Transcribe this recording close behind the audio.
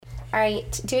All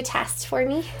right, do a test for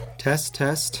me. Test.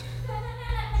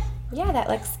 Yeah, that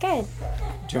looks good.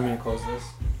 Do you want me to close this?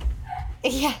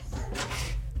 Yeah.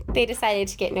 They decided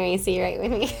to get noisy right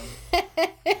with me.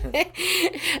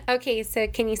 Okay, so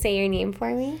can you say your name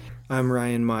for me? I'm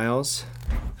Ryan Miles,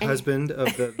 husband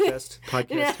of the best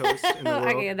podcast host in the world.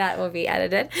 Okay, that will be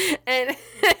edited. And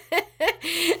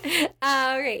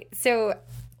all right, so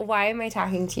why am I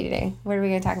talking to you today? What are we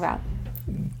going to talk about?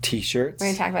 T-shirts. We're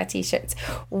going to talk about T-shirts.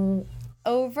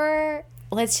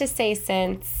 Let's just say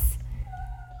since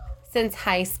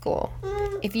high school,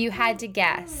 if you had to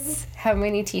guess, how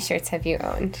many T-shirts have you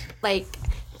owned? Like,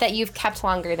 that you've kept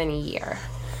longer than a year?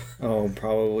 Oh,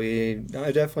 probably,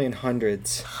 definitely in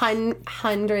hundreds.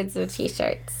 Hundreds of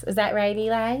T-shirts. Is that right,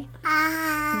 Eli?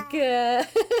 Good.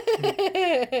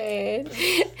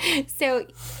 So,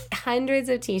 hundreds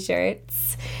of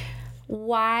T-shirts.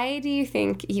 Why do you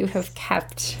think you have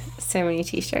kept so many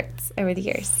T-shirts over the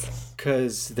years?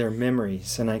 Because they're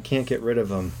memories, and I can't get rid of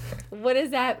them. What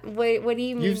is that? What do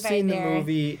you mean You've by seen there? the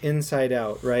movie Inside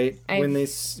Out, right? When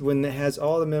it has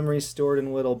all the memories stored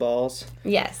in little balls.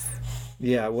 Yes.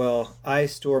 Yeah, well, I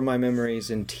store my memories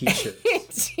in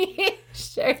T-shirts.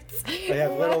 T-shirts. I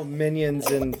have little minions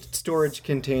in storage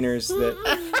containers that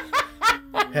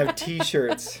have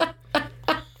T-shirts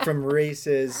from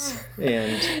races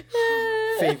and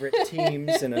favorite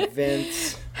teams and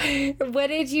events. What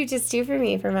did you just do for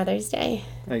me for Mother's Day?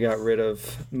 I got rid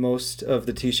of most of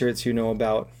the T-shirts you know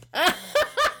about.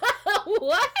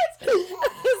 What?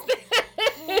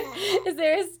 Is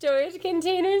there a storage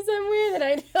container somewhere that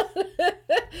I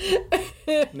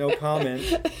don't? No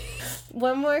comment.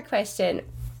 One more question.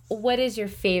 What has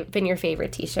been your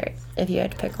favorite T-shirt, if you had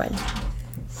to pick one?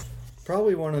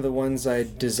 Probably one of the ones I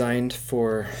designed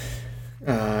for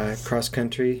cross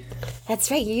country. That's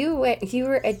right. You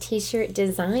were a T-shirt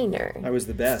designer. I was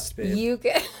the best, babe.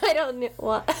 I don't know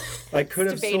what. I could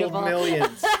have sold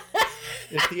millions.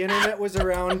 If the internet was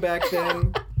around back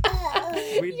then,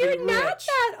 we'd be rich. You're not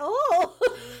that old.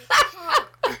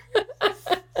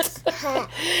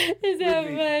 Is that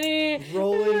funny?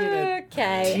 Rolling in a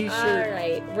T-shirt. All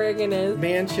right. We're gonna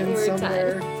mansion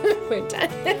somewhere. Done. We're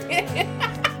done.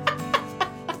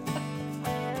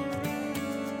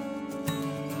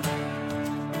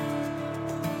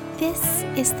 This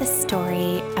is the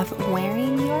story of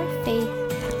wearing your faith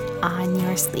on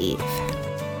your sleeve.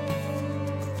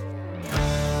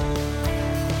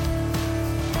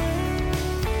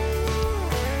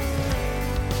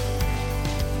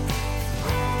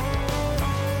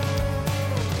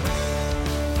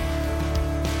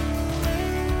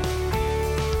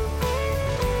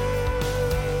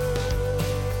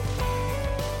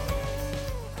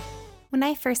 When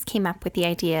I first came up with the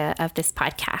idea of this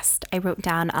podcast, I wrote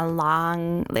down a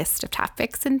long list of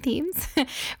topics and themes,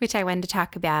 which I wanted to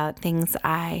talk about, things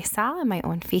I saw in my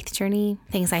own faith journey,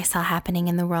 things I saw happening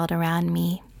in the world around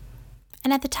me.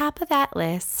 And at the top of that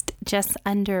list, just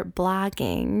under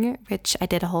blogging, which I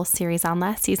did a whole series on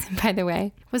last season, by the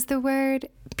way, was the word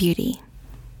beauty.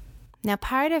 Now,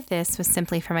 part of this was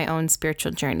simply for my own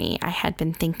spiritual journey. I had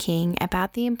been thinking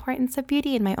about the importance of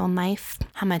beauty in my own life,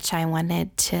 how much I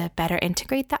wanted to better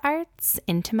integrate the arts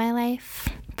into my life.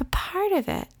 But part of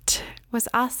it was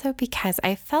also because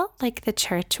I felt like the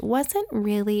church wasn't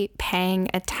really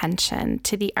paying attention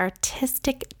to the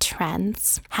artistic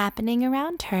trends happening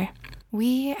around her.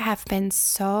 We have been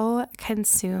so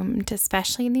consumed,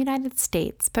 especially in the United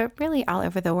States, but really all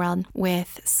over the world,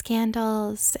 with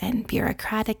scandals and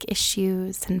bureaucratic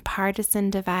issues and partisan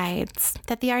divides,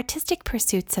 that the artistic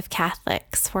pursuits of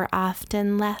Catholics were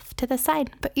often left to the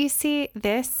side. But you see,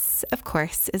 this, of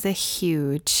course, is a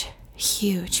huge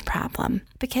problem.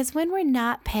 Because when we're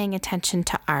not paying attention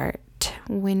to art,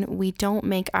 when we don't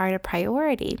make art a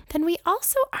priority, then we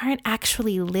also aren't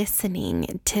actually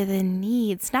listening to the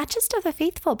needs, not just of the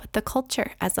faithful, but the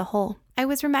culture as a whole. I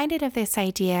was reminded of this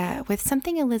idea with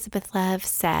something Elizabeth Lev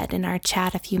said in our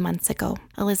chat a few months ago.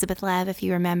 Elizabeth Lev, if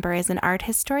you remember, is an art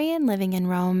historian living in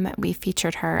Rome. We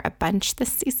featured her a bunch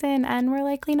this season, and we're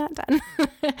likely not done.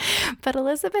 But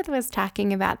Elizabeth was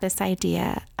talking about this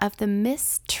idea of the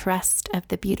mistrust of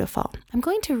the beautiful. I'm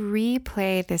going to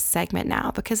replay this segment now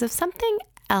because of something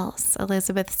else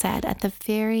Elizabeth said at the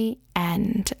very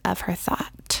end of her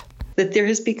thought. that there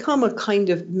has become a kind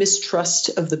of mistrust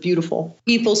of the beautiful.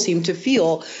 People seem to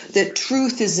feel that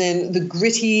truth is in the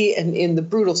gritty and in the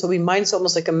brutal. So mine's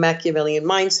almost like a Machiavellian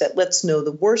mindset. Let's know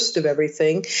the worst of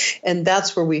everything. And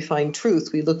that's where we find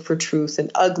truth. We look for truth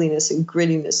in ugliness and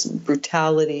grittiness and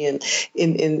brutality, and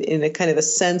in a kind of a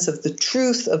sense of the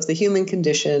truth of the human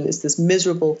condition is this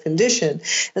miserable condition.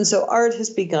 And so art has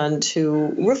begun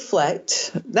to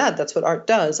reflect that. That's what art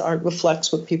does. Art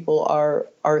reflects what people are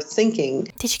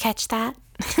thinking. Did you catch that?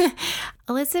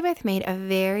 Elizabeth made a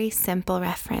very simple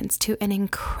reference to an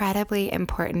incredibly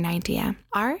important idea.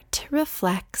 Art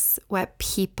reflects what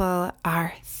people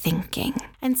are thinking.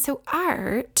 And so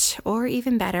art, or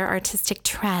even better, artistic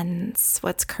trends,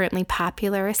 what's currently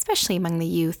popular, especially among the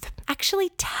youth, actually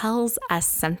tells us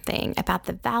something about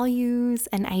the values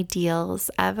and ideals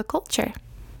of a culture.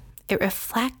 It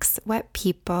reflects what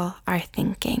people are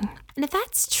thinking. And if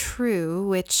that's true,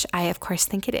 which I of course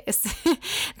think it is,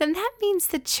 then that means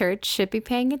the church should be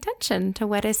paying attention to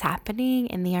what is happening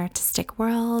in the artistic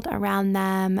world around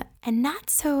them, and not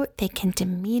so they can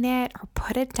demean it or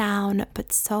put it down,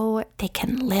 but so they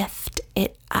can lift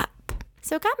it up.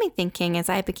 So it got me thinking as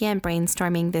I began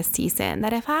brainstorming this season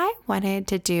that if I wanted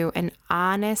to do an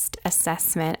honest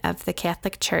assessment of the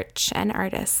Catholic Church and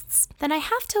artists, then I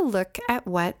have to look at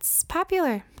what's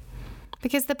popular.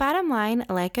 Because the bottom line,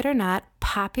 like it or not,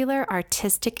 popular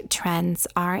artistic trends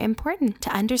are important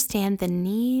to understand the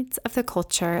needs of the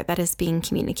culture that is being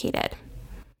communicated.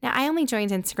 Now, I only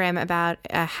joined Instagram about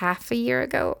half a year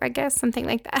ago, I guess, something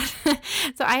like that.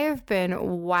 So I have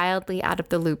been wildly out of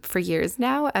the loop for years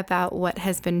now about what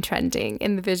has been trending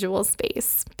in the visual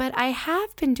space. But I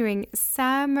have been doing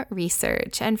some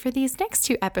research, and for these next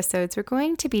 2 episodes, we're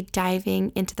going to be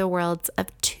diving into the worlds of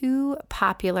 2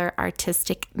 popular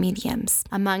artistic mediums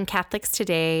among Catholics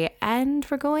today, and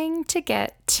we're going to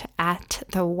get at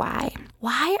the why.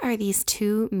 Why are these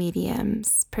 2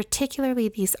 mediums, particularly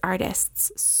these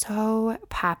artists, so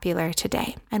popular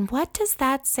today? And what does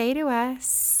that say to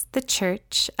us, the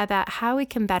church, about how we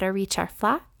can better reach our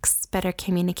flocks, better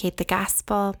communicate the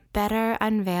gospel, better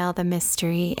unveil the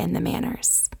mystery in the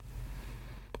manners?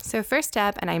 So first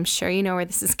up, and I'm sure you know where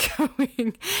this is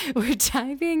going, we're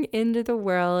diving into the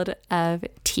world of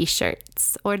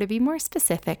t-shirts, or to be more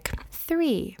specific,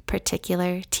 3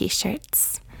 particular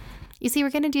t-shirts. You see,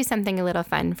 we're going to do something a little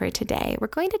fun for today. We're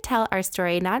going to tell our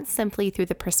story not simply through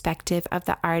the perspective of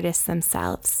the artists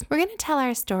themselves. We're going to tell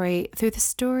our story through the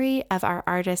story of our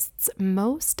artists'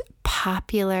 most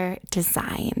popular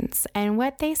designs and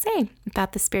what they say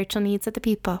about the spiritual needs of the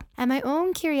people. And my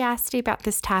own curiosity about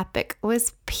this topic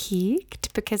was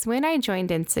piqued because when I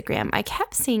joined Instagram, I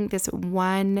kept seeing this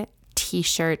one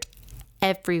t-shirt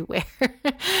everywhere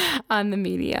on the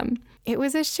medium. It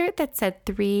was a shirt that said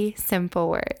 3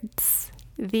 simple words: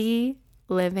 the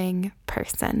living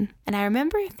person. And I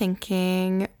remember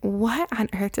thinking, what on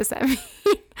earth does that mean?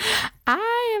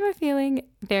 I have a feeling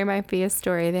there might be a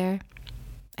story there.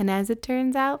 And as it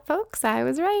turns out, folks, I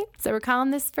was right. So we're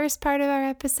calling this first part of our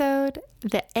episode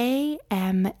the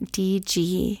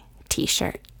AMDG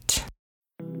t-shirt.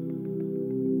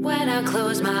 When I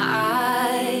close my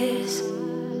eyes,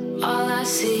 all I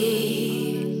see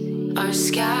are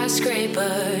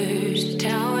skyscrapers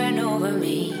towering over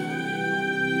me.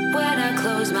 When I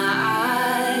close my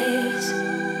eyes,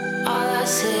 all I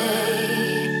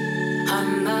say are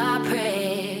my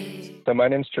prayers. So my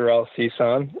name's Jarrell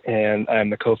Cison, and I'm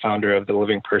the co-founder of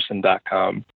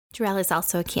thelivingperson.com. Jarrell is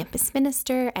also a campus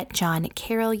minister at John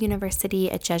Carroll University,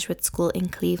 a Jesuit school in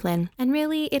Cleveland. And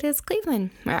really, it is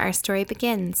Cleveland where our story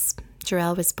begins.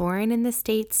 Jarrell was born in the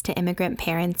States to immigrant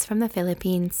parents from the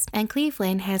Philippines, and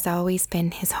Cleveland has always been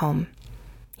his home.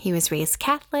 He was raised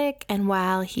Catholic, and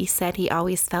while he said he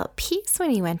always felt peace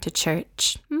when he went to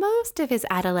church, most of his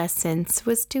adolescence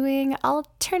was doing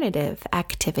alternative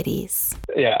activities.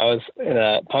 Yeah, I was in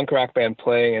a punk rock band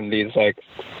playing in these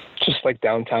just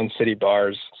downtown city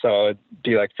bars. So I'd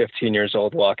be 15 years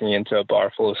old walking into a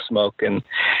bar full of smoke and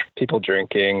people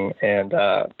drinking and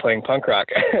playing punk rock.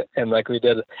 And we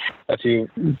did a few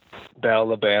Battle of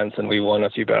the Bands, and we won a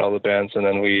few Battle of the Bands, and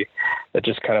then it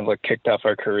just kind of kicked off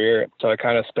our career. So I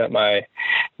kind of spent my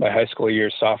high school year,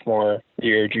 sophomore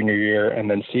year, junior year, and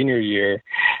then senior year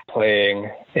playing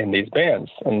in these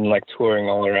bands and touring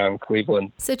all around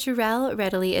Cleveland. So Jarrell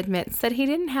readily admits that he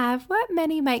didn't have what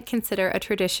many might consider a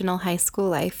traditional high school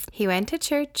life. He went to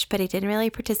church, but he didn't really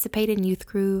participate in youth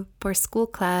group or school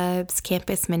clubs,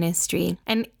 campus ministry.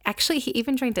 And Actually, he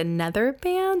even joined another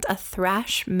band, a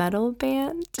thrash metal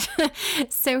band.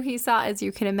 So he saw, as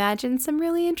you can imagine, some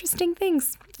really interesting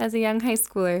things as a young high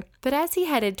schooler. But as he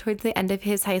headed towards the end of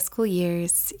his high school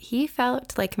years, he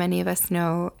felt, like many of us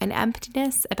know, an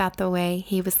emptiness about the way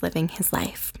he was living his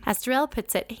life. As Jarrell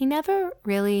puts it, he never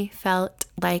really felt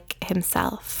like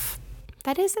himself.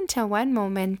 That is until one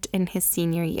moment in his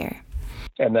senior year.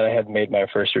 And then I had made my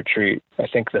first retreat, I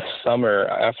think the summer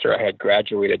after I had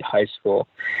graduated high school.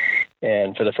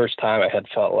 And for the first time, I had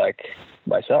felt like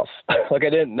myself. Like I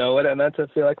didn't know what it meant to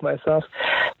feel like myself,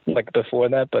 like before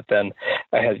that. But then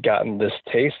I had gotten this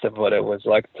taste of what it was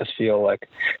like to feel like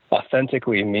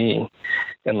authentically me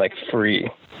and like free.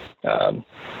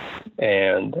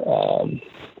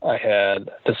 I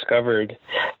had discovered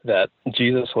that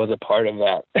Jesus was a part of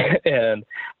that. And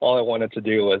all I wanted to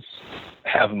do was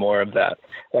have more of that.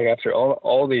 Like after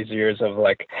all these years of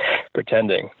like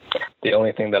pretending, the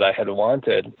only thing that I had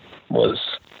wanted was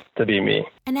to be me.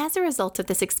 And as a result of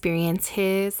this experience,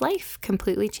 his life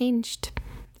completely changed.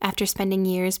 After spending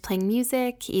years playing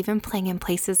music, even playing in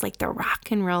places like the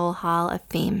Rock and Roll Hall of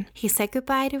Fame, he said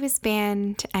goodbye to his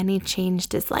band and he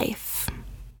changed his life.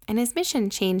 And his mission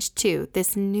changed too.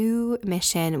 This new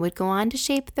mission would go on to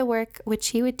shape the work which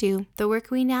he would do, the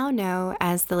work we now know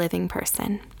as the living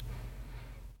person.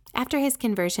 After his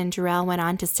conversion, Jarrell went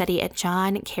on to study at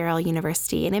John Carroll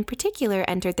University, and in particular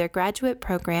entered their graduate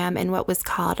program in what was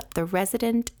called the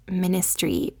Resident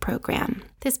Ministry Program.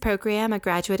 This program, a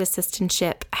graduate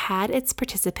assistantship, had its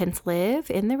participants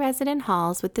live in the resident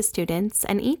halls with the students,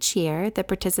 and each year the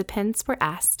participants were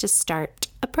asked to start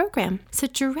a program. So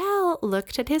Jarrell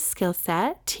looked at his skill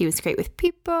set. He was great with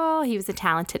people. He was a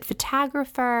talented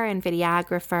photographer and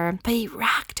videographer, but he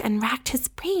racked his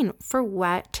brain for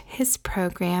what his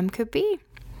program could be.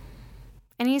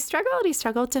 And he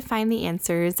struggled to find the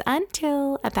answers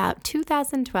until about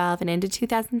 2012 and into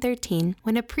 2013,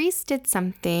 when a priest did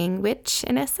something which,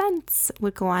 in a sense,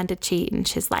 would go on to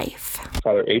change his life.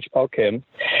 Father H. Paul Kim,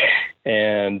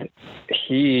 and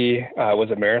he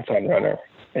was a marathon runner.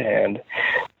 And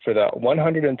for the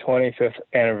 125th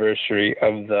anniversary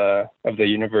of the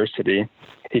university,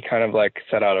 he kind of like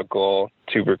set out a goal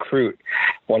to recruit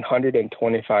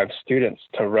 125 students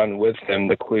to run with him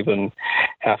the Cleveland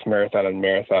Half Marathon and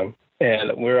Marathon.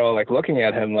 And we were all like looking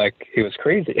at him like he was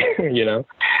crazy, you know.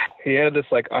 He had this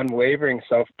like unwavering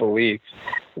self-belief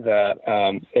that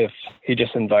if he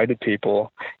just invited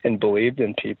people and believed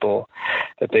in people,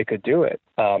 that they could do it.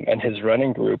 And his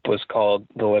running group was called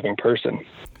The Living Person.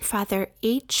 Father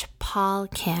H. Paul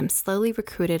Kim slowly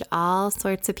recruited all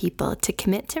sorts of people to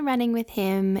commit to running with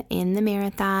him in the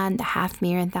marathon, the half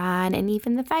marathon, and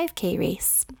even the 5K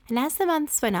race. And as the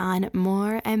months went on,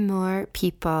 more and more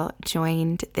people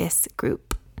joined this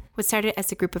group. What started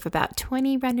as a group of about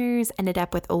 20 runners ended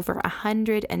up with over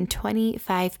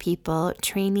 125 people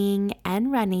training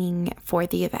and running for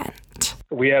the event.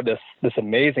 We have this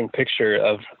amazing picture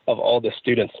of all the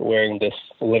students wearing this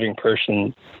Living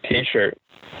Person t-shirt,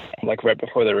 like right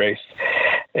before the race.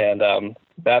 And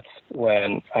that's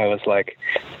when I was like,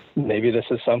 maybe this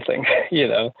is something, you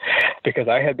know, because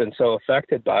I had been so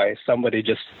affected by somebody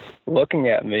just looking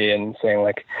at me and saying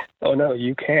like, oh no,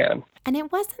 you can. And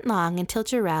it wasn't long until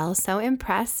Jarrell, so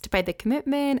impressed by the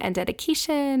commitment and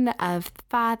dedication of the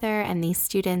father and these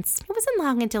students, it wasn't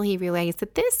long until he realized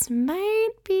that this might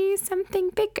be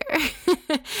something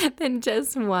bigger than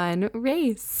just one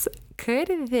race.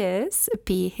 Could this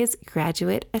be his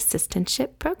graduate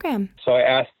assistantship program? So I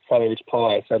asked Father H. Paul,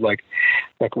 I said, like,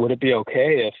 would it be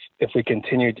okay if we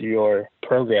continued your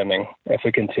programming, if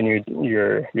we continued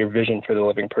your vision for the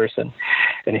living person?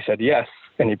 And he said, yes.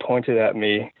 And he pointed at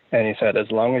me and he said,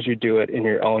 as long as you do it in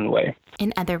your own way.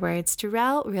 In other words,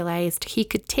 Jarrell realized he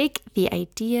could take the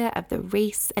idea of the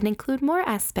race and include more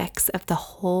aspects of the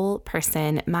whole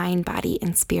person, mind, body,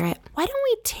 and spirit. Why don't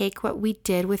we take what we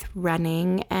did with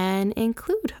running and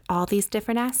include all these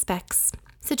different aspects?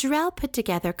 So Jarrell put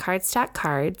together Card Stock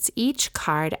cards, each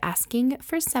card asking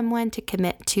for someone to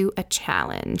commit to a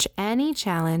challenge, any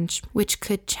challenge, which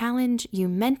could challenge you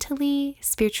mentally,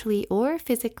 spiritually, or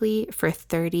physically for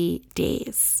 30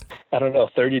 days. I don't know,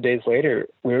 30 days later,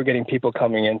 we were getting people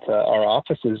coming into our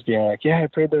offices being like, yeah, I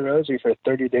prayed the rosary for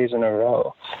 30 days in a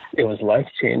row. It was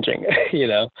life-changing, you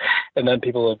know? And then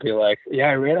people would be like, yeah,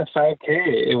 I ran a 5K.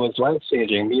 It was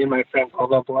life-changing. Me and my friend, blah,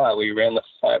 blah, blah, we ran the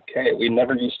 5K. We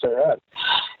never used to run.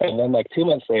 And then like 2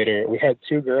 months later, we had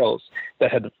 2 girls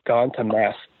that had gone to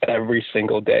Mass every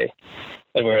single day.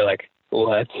 And we were like,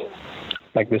 what?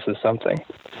 like this is something.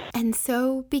 And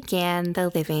so began The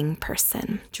Living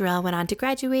Person. Jarrell went on to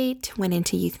graduate, went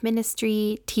into youth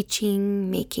ministry, teaching,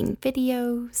 making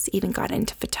videos, even got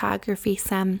into photography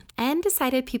some, and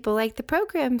decided people liked the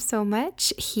program so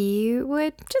much, he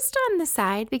would just on the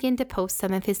side begin to post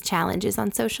some of his challenges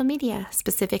on social media,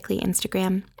 specifically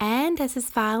Instagram. And as his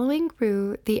following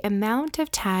grew, the amount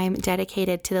of time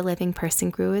dedicated to The Living Person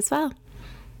grew as well.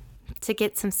 To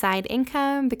get some side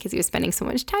income, because he was spending so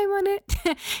much time on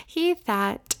it, he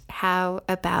thought, how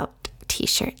about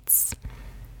t-shirts?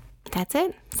 That's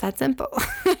it. It's that simple.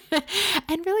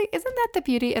 And really, isn't that the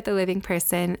beauty of The Living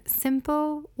Person?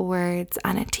 Simple words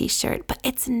on a t-shirt, but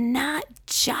it's not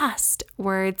just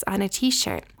words on a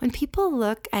t-shirt. When people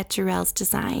look at Jarrell's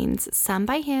designs, some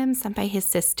by him, some by his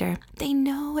sister, they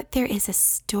know there is a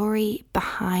story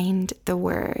behind the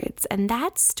words, and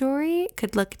that story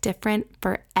could look different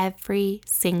for every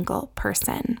single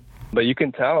person. But you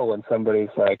can tell when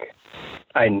somebody's like,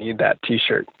 I need that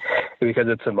t-shirt, because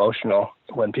it's emotional.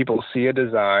 When people see a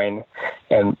design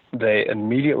and they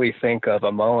immediately think of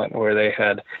a moment where they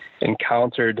had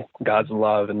encountered God's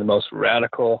love in the most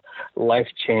radical,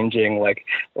 life-changing, like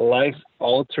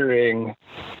life-altering,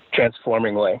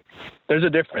 transforming way. There's a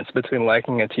difference between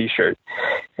liking a t-shirt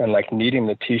and like needing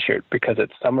the t-shirt because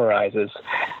it summarizes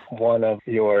one of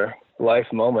your life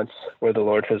moments where the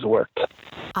Lord has worked.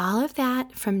 All of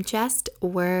that from just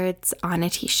words on a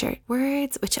t-shirt.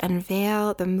 Words which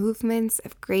unveil the movements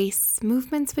of grace,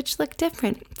 movements which look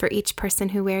different for each person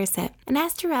who wears it. And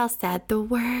as Jarrell said, the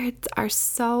words are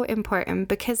so important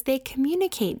because they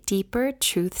communicate deeper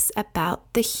truths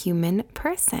about the human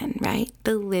person, right?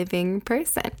 The living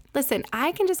person. Listen,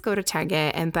 I can just go to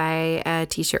Target and buy a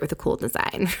t-shirt with a cool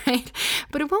design, right?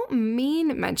 But it won't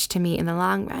mean much to me in the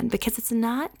long run because it's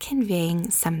not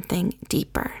conveying something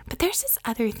deeper. But there's this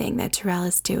other thing that Jarrell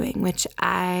is doing, which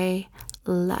I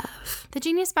love. The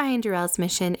genius behind Jarrell's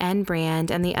mission and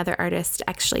brand, and the other artist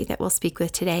actually that we'll speak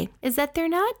with today, is that they're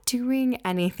not doing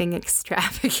anything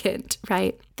extravagant,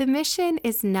 right? The mission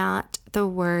is not the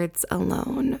words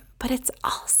alone, but it's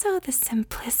also the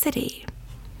simplicity.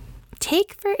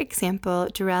 Take, for example,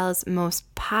 Jarrell's most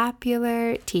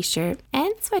popular t-shirt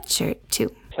and sweatshirt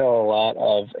too. Sell a lot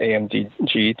of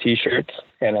AMDG t-shirts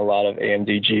and a lot of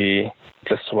AMDG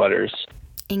the sweaters.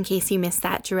 In case you missed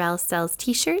that, Jarrell sells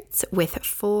t-shirts with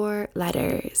 4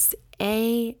 letters,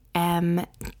 AMDG.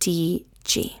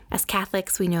 As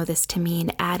Catholics, we know this to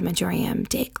mean Ad Majorem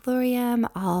Dei Gloriam,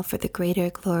 all for the greater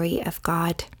glory of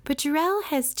God. But Jarrell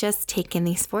has just taken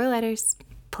these 4 letters,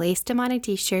 placed them on a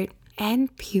t-shirt,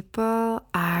 and people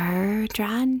are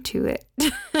drawn to it.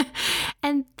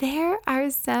 And there are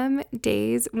some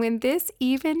days when this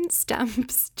even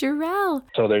stumps Jarrell.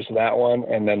 So there's that one,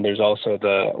 and then there's also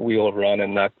the we will run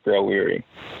and not grow weary.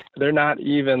 They're not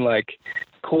even like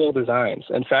cool designs.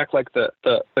 In fact, like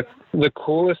the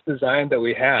coolest design that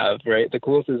we have, right? The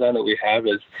coolest design that we have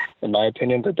is, in my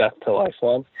opinion, the Death to Life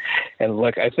one. And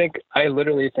look, I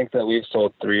literally think that we've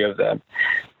sold 3 of them.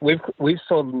 We've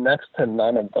sold next to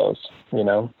none of those, you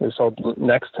know? We've sold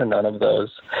next to none of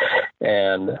those.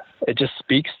 And it just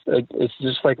speaks, it's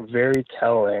just like very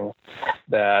telling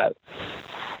that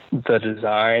the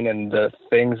design and the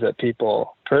things that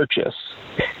people purchase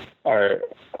are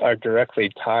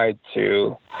directly tied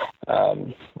to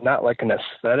not like an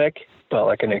aesthetic, but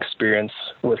like an experience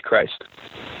with Christ.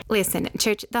 Listen,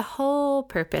 church, the whole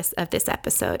purpose of this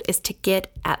episode is to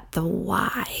get at the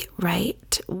why,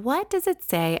 right? What does it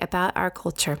say about our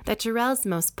culture that Jarrell's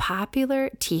most popular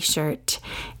t-shirt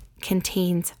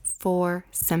contains 4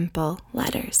 simple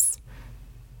letters?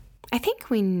 I think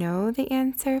we know the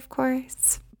answer, of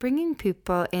course. Bringing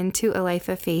people into a life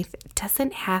of faith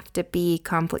doesn't have to be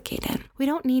complicated. We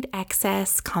don't need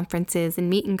access, conferences,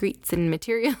 and meet and greets and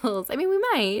materials. I mean, we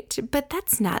might, but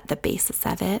that's not the basis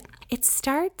of it. It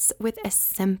starts with a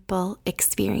simple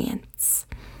experience.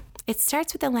 It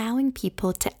starts with allowing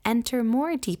people to enter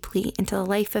more deeply into the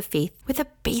life of faith with a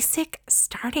basic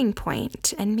starting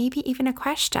point and maybe even a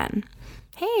question.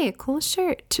 Hey, cool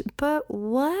shirt, but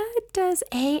what does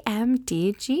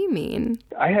AMDG mean?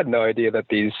 I had no idea that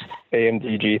these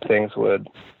AMDG things would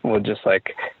just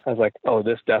like, I was like, oh,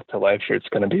 this Death to Life shirt's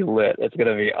going to be lit. It's going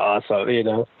to be awesome, you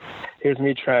know? Here's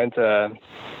me trying to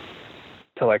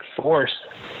like force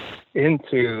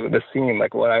into the scene,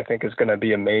 like what I think is going to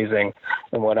be amazing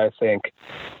and what I think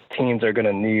teens are going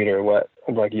to need or what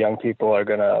like young people are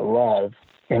going to love.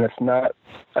 And it's not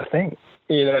a thing.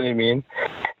 You know what I mean?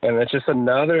 And it's just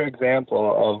another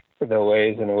example of the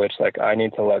ways in which like I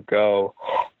need to let go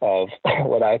of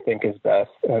what I think is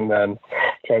best and then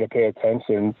try to pay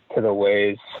attention to the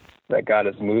ways that God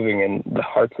is moving in the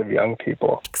hearts of young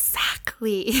people. Exactly.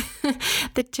 Hopefully,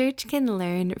 the church can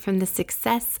learn from the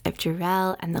success of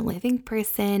Jarrell and the Living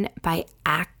Person by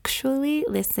actually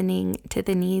listening to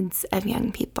the needs of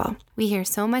young people. We hear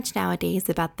so much nowadays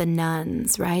about the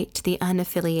nones, right? The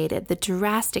unaffiliated, the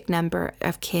drastic number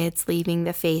of kids leaving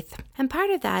the faith. And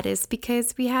part of that is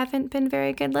because we haven't been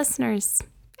very good listeners.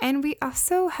 And we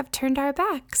also have turned our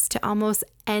backs to almost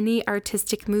any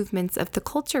artistic movements of the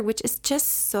culture, which is just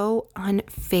so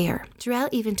unfair. Jarrell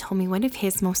even told me one of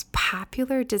his most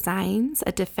popular designs,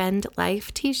 a Defend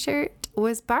Life t-shirt,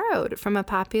 was borrowed from a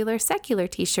popular secular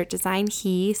t-shirt design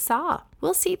he saw.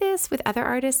 We'll see this with other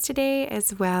artists today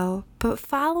as well, but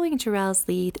following Jarrell's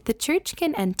lead, the church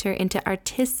can enter into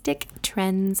artistic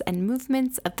trends and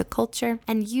movements of the culture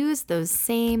and use those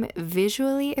same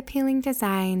visually appealing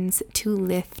designs to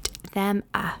lift them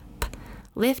up.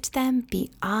 Lift them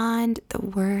beyond the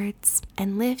words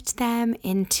and lift them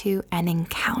into an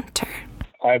encounter.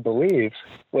 I believe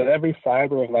with every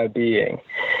fiber of my being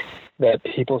that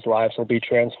people's lives will be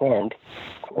transformed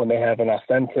when they have an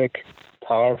authentic,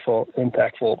 powerful,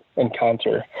 impactful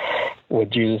encounter with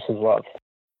Jesus' love.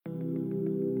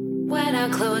 When I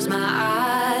close my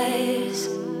eyes,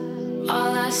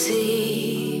 all I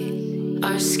see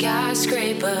are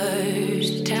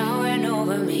skyscrapers towering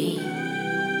over me.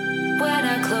 When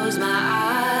I close my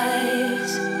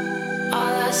eyes,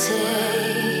 all I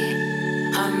say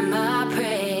are my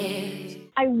prayers.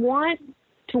 I want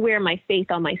to wear my faith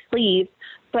on my sleeve,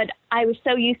 but I was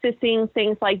so used to seeing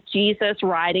things like Jesus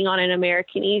riding on an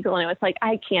American eagle, and it was like,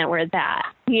 I can't wear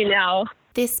that, you know?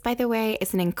 This, by the way,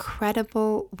 is an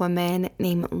incredible woman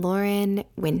named Lauren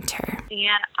Winter.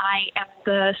 And I am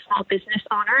the small business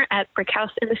owner at Brick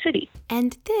House in the city.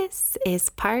 And this is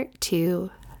part 2,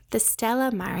 the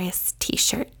Stella Maris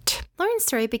t-shirt. Lauren's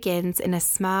story begins in a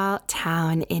small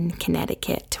town in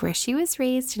Connecticut where she was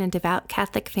raised in a devout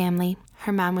Catholic family.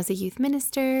 Her mom was a youth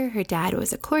minister. Her dad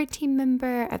was a core team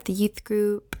member of the youth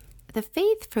group. The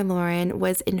faith for Lauren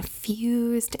was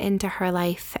infused into her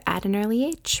life at an early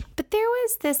age. But there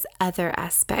was this other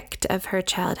aspect of her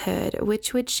childhood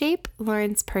which would shape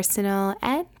Lauren's personal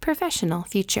and professional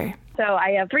future. So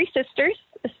I have 3 sisters.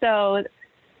 So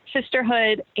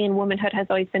sisterhood and womanhood has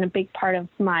always been a big part of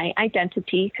my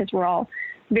identity because we're all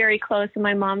very close, and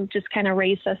my mom just kind of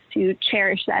raised us to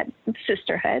cherish that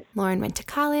sisterhood. Lauren went to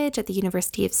college at the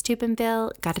University of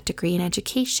Steubenville, got a degree in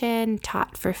education,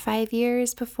 taught for 5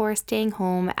 years before staying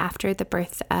home after the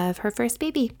birth of her first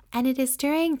baby. And it is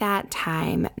during that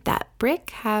time that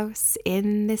Brick House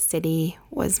in the city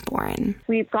was born.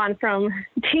 We've gone from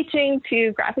teaching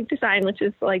to graphic design, which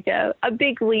is like a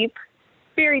big leap,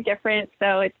 very different.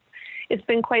 So it's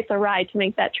been quite the ride to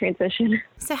make that transition.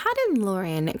 So how did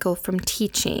Lauren go from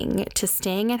teaching to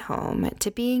staying at home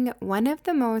to being one of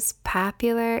the most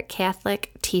popular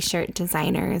Catholic t-shirt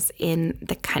designers in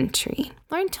the country?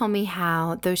 Lauren told me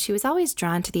how, though she was always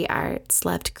drawn to the arts,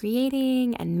 loved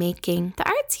creating and making, the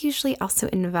arts usually also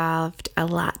involved a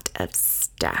lot of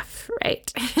stuff,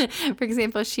 right? For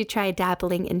example, she tried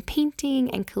dabbling in painting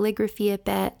and calligraphy a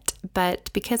bit,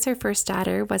 but because her first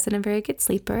daughter wasn't a very good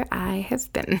sleeper, I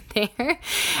have been there.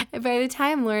 By the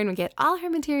time Lauren would get all her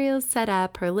materials set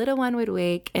up, her little one would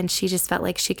wake, and she just felt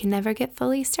like she could never get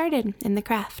fully started in the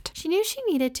craft. She knew she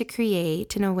needed to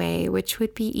create in a way which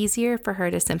would be easier for her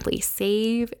to simply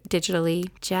save digitally,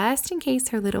 just in case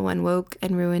her little one woke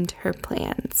and ruined her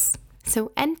plans.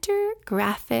 So enter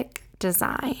graphic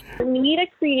design. I need a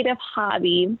creative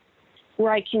hobby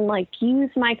where I can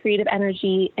use my creative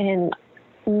energy and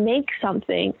make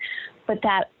something, but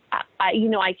that I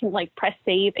can press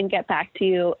save and get back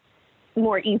to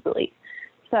more easily.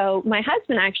 So my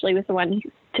husband actually was the one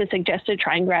to suggested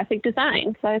trying graphic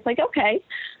design. So I was like, okay.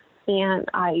 And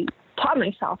I taught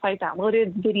myself. I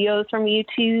downloaded videos from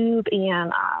YouTube,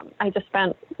 and I just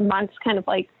spent months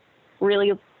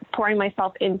really pouring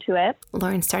myself into it.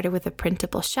 Lauren started with a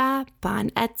printable shop on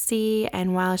Etsy,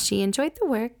 and while she enjoyed the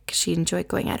work, she enjoyed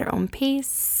going at her own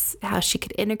pace, how she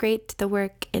could integrate the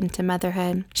work into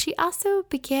motherhood. She also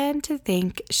began to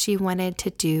think she wanted to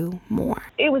do more.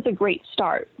 It was a great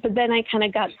start, but then I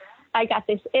got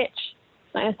this itch.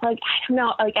 I was like, I don't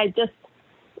know,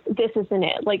 this isn't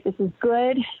it. This is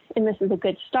good, and this is a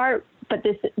good start, but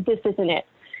this isn't it.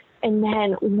 And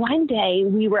then one day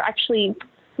we were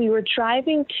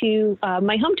driving to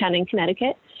my hometown in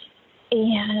Connecticut,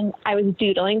 and I was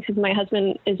doodling because my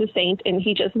husband is a saint, and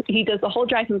he does the whole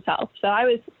drive himself. So I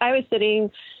was sitting,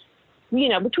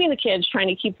 between the kids trying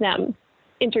to keep them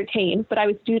entertained, but I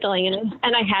was doodling,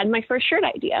 and I had my first shirt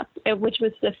idea, which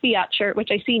was the Fiat shirt, which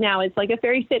I see now is a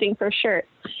very fitting first shirt.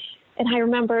 And I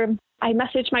remember I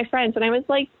messaged my friends, and I was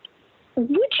like, would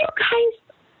you guys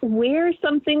wear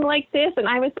something like this? And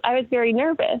I was very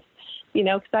nervous,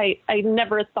 because I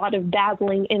never thought of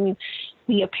dabbling in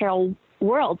the apparel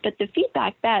world, but the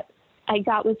feedback that I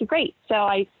got was great. So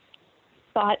I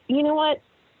thought, you know what,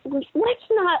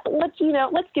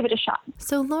 let's give it a shot.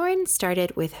 So Lauren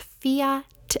started with Fiat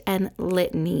and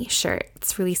Litany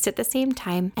shirts, released at the same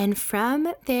time. And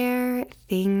from there,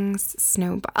 things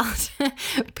snowballed.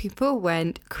 People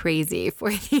went crazy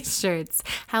for these shirts.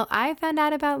 How I found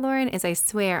out about Lauren is, I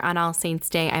swear, on All Saints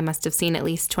Day, I must have seen at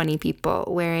least 20 people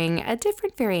wearing a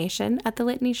different variation of the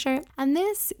Litany shirt. And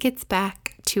this gets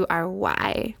back to our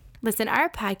why. Listen, our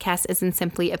podcast isn't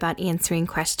simply about answering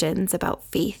questions about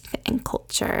faith and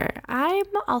culture. I'm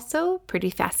also pretty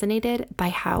fascinated by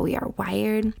how we are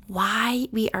wired, why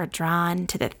we are drawn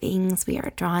to the things we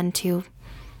are drawn to.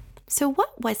 So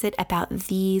what was it about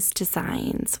these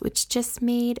designs which just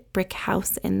made Brick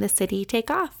House in the City take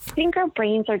off? I think our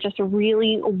brains are just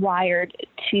really wired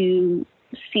to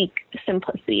seek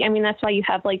simplicity. I mean, that's why you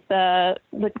have like the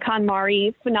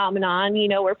KonMari phenomenon,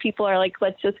 where people are like,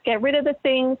 let's just get rid of the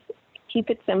things, keep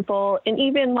it simple. And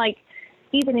even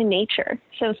in nature.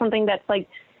 So something that's like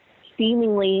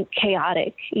seemingly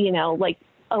chaotic, like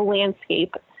a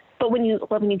landscape. But when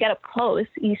you get up close,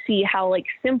 you see how like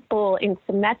simple and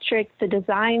symmetric the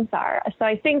designs are. So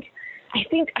I think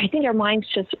our minds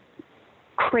just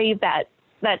crave that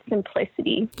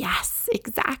simplicity. Yes,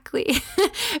 exactly.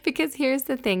 Because here's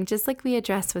the thing, just like we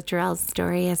addressed with Jarrell's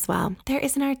story as well, there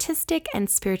is an artistic and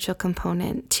spiritual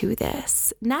component to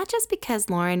this. Not just because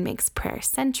Lauren makes prayer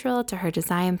central to her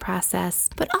design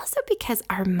process, but also because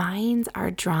our minds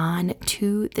are drawn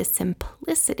to the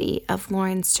simplicity of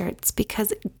Lauren's shirts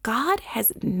because God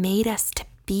has made us to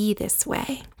be this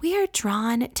way. We are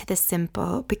drawn to the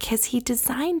simple because he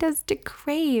designed us to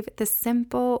crave the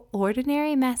simple,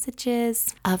 ordinary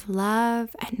messages of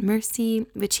love and mercy,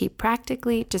 which he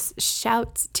practically just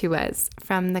shouts to us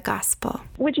from the gospel.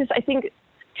 Which is, I think,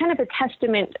 kind of a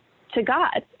testament to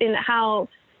God in how,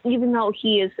 even though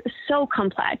he is so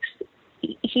complex,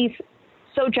 he's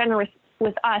so generous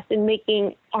with us in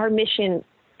making our mission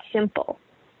simple.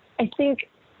 I think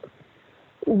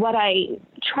what I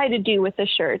try to do with the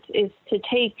shirts is to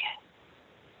take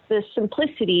the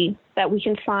simplicity that we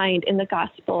can find in the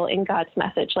gospel, in God's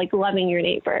message, like loving your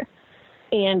neighbor,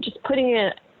 and just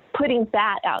putting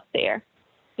that out there,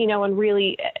 and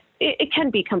really, it can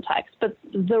be complex, but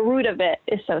the root of it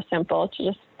is so simple,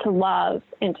 to love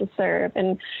and to serve,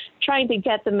 and trying to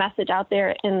get the message out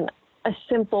there in a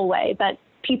simple way that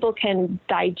people can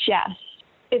digest.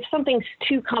 If something's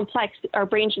too complex, our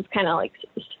brains just kind of like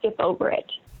skip over it.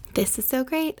 This is so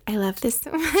great. I love this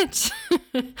so much.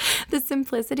 The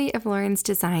simplicity of Lauren's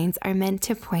designs are meant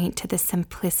to point to the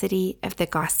simplicity of the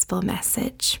gospel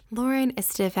message. Lauren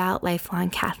is a devout, lifelong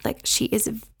Catholic. She is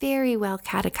very well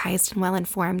catechized and well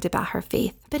informed about her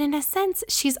faith. But in a sense,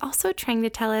 she's also trying to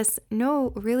tell us,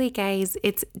 no, really, guys,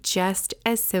 it's just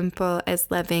as simple as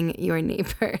loving your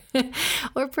neighbor.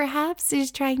 Or perhaps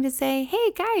she's trying to say,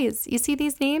 hey, guys, you see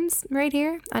these names right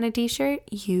here on a t-shirt?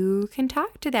 You can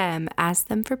talk to them, ask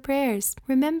them for prayers,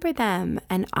 remember them,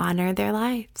 and honor their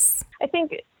lives. I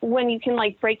think when you can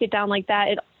break it down like that,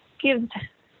 it gives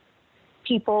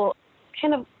people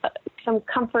kind of some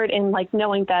comfort in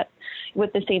knowing that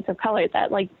with the Saints of Color that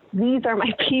these are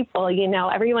my people.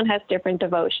 Everyone has different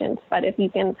devotions, but if you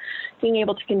can, being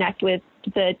able to connect with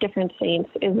the different saints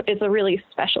is a really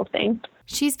special thing.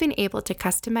 She's been able to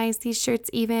customize these shirts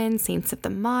even, saints of the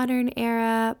modern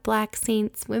era, Black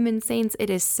saints, women saints. It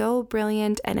is so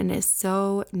brilliant and it is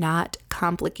so not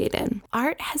complicated.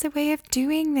 Art has a way of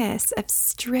doing this, of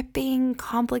stripping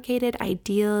complicated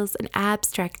ideals and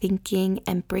abstract thinking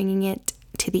and bringing it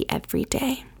to the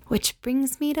everyday. Which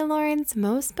brings me to Lauren's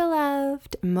most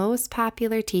beloved, most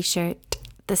popular t-shirt,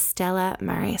 the Stella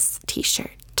Maris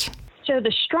t-shirt. So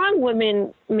the Strong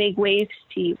Women Make Waves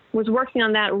tee was working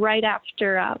on that right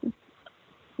after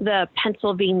the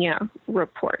Pennsylvania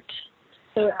report.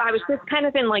 So I was just kind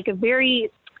of in a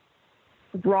very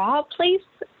raw place.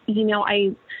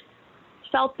 I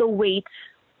felt the weight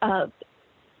of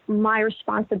my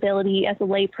responsibility as a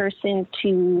layperson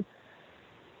to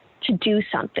do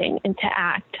something and to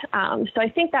act. So I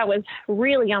think that was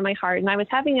really on my heart. And I was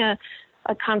having a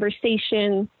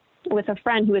conversation with a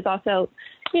friend who was also,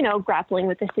 grappling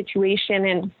with the situation.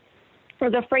 And for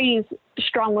the phrase,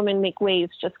 strong women make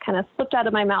waves, just kind of slipped out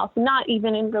of my mouth, not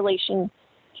even in relation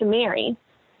to Mary.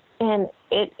 And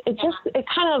it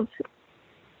kind of,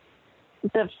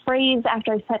 the phrase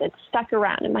after I said it stuck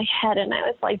around in my head. And I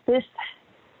was like, this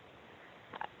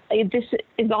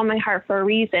is on my heart for a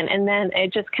reason. And then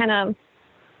it just kind of,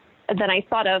 then I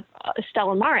thought of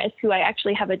Stella Maris, who I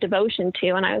actually have a devotion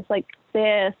to, and I was like,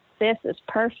 this is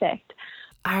perfect.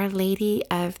 Our Lady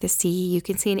of the Sea. You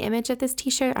can see an image of this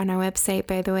t-shirt on our website,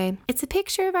 by the way. It's a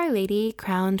picture of Our Lady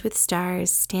crowned with stars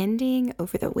standing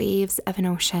over the waves of an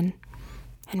ocean.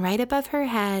 And right above her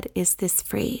head is this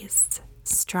phrase,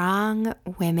 strong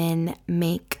women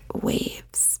make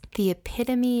waves. The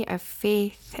epitome of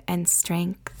faith and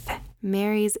strength.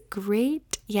 Mary's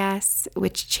great yes,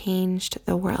 which changed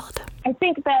the world. I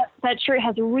think that shirt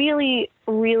has really,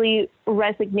 really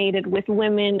resonated with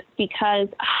women because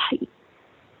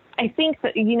I think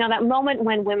that, that moment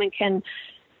when women can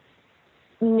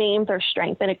name their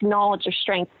strength and acknowledge their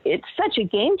strength, it's such a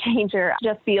game changer.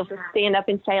 Just be able to stand up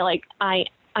and say, like,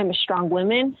 I'm a strong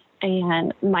woman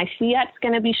and my fiat's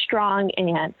going to be strong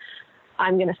and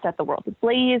I'm going to set the world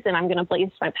ablaze and I'm going to blaze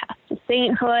my path to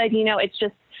sainthood.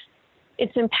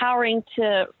 It's empowering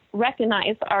to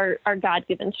recognize our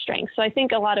God-given strength. So I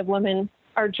think a lot of women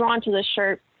are drawn to this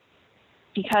shirt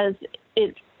because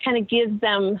it kind of gives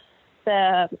them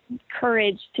the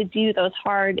courage to do those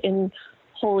hard and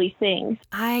holy things.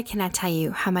 I cannot tell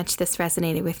you how much this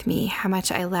resonated with me, how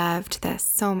much I loved this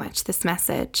so much, this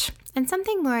message. And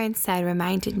something Lauren said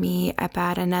reminded me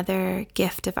about another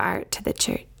gift of art to the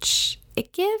church.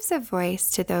 It gives a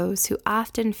voice to those who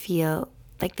often feel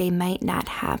like they might not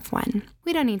have one.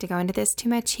 We don't need to go into this too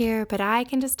much here, but I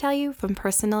can just tell you from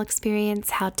personal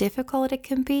experience how difficult it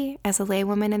can be as a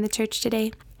laywoman in the church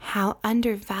today, how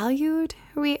undervalued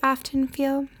we often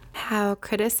feel, how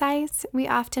criticized we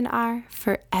often are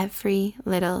for every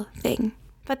little thing.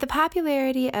 But the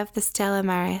popularity of the Stella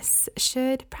Maris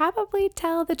should probably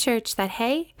tell the church that,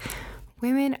 hey,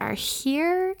 women are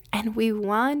here and we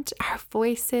want our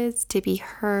voices to be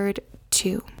heard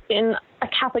too. In a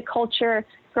Catholic culture,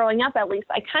 growing up at least,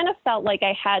 I kind of felt like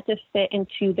I had to fit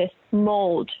into this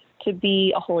mold to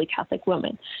be a holy Catholic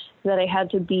woman, that I had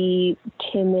to be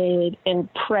timid and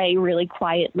pray really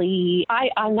quietly.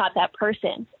 I'm not that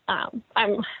person.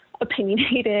 I'm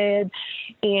opinionated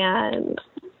and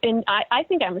I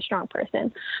think I'm a strong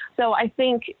person. So I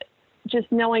think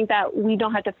just knowing that we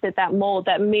don't have to fit that mold,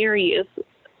 that Mary is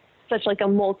such like a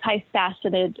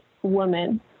multifaceted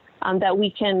woman, that we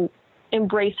can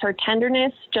embrace her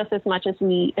tenderness just as much as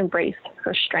we embrace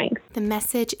her strength. The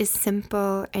message is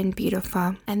simple and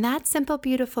beautiful. And that simple,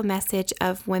 beautiful message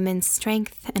of women's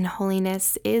strength and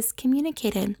holiness is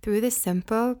communicated through the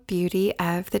simple beauty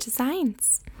of the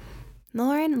designs.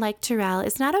 Lauren, like Terrell,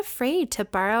 is not afraid to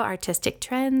borrow artistic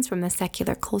trends from the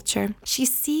secular culture. She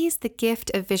sees the gift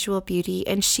of visual beauty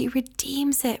and she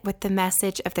redeems it with the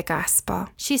message of the gospel.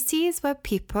 She sees what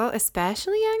people,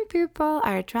 especially young people,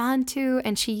 are drawn to,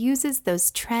 and she uses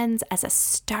those trends as a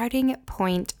starting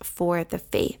point for the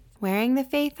faith. Wearing the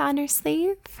faith on her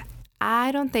sleeve?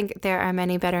 I don't think there are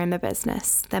many better in the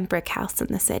business than Brick House in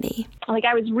the City. Like,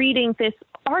 I was reading this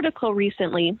article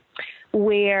recently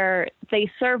where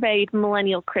they surveyed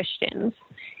millennial Christians.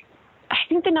 I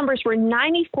think the numbers were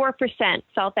 94%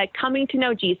 felt that coming to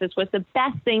know Jesus was the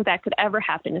best thing that could ever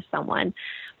happen to someone.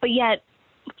 But yet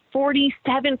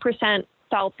 47%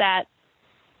 felt that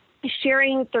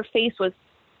sharing their faith was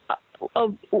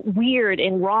weird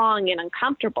and wrong and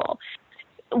uncomfortable.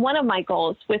 One of my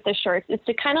goals with the shirts is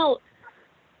to kind of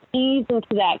ease into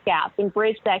that gap and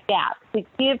bridge that gap, to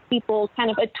give people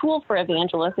kind of a tool for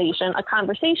evangelization, a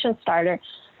conversation starter,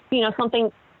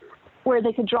 something where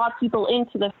they could draw people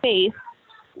into the faith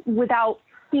without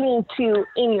being too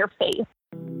in your face.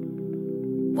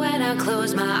 When I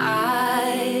close my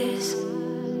eyes,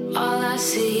 all I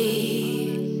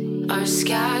see are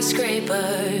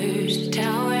skyscrapers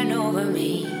towering over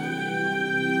me.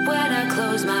 When I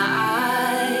close my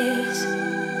eyes,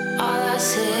 all I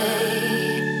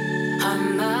say are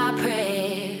my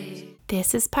prayers.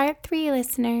 This is part 3,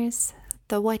 listeners,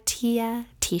 the Watia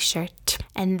t-shirt.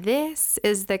 And this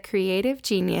is the creative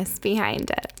genius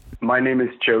behind it. My name is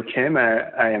Joe Kim.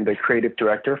 I am the creative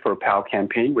director for PAL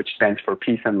Campaign, which stands for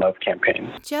Peace and Love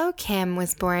Campaign. Joe Kim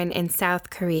was born in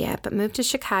South Korea, but moved to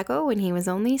Chicago when he was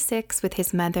only 6 with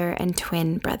his mother and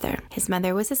twin brother. His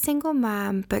mother was a single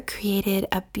mom, but created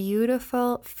a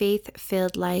beautiful,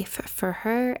 faith-filled life for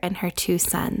her and her 2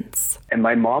 sons. And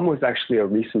my mom was actually a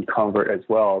recent convert as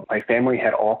well. My family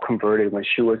had all converted when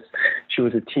she was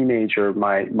a teenager.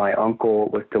 My uncle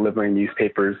was delivering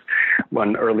newspapers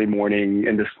one early morning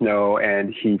in the snow,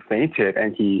 and he fainted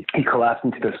and he collapsed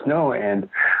into the snow. And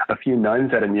a few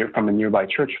nuns from a nearby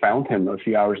church found him a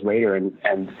few hours later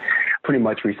and pretty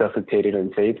much resuscitated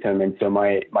and saved him. And so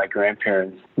my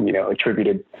grandparents,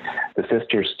 attributed the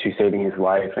sisters to saving his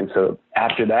life. And so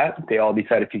after that, they all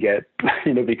decided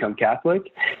to become Catholic.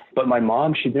 But my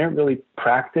mom, she didn't really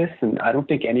practice, and I don't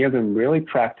think any of them really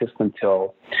practiced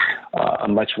until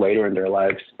much later in their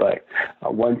lives. But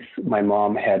once my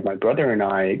mom had my brother and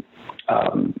I,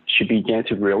 she began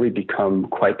to really become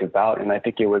quite devout. And I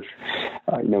think it was,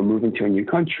 moving to a new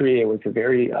country, it was a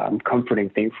very comforting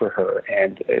thing for her,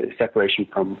 and separation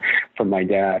from my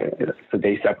dad. So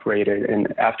they separated,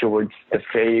 and afterwards the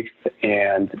faith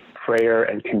and prayer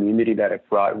and community that it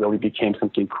brought really became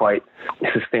something quite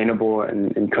sustainable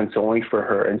and consoling for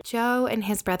her. And Joe and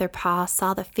his brother Paul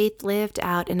saw the faith lived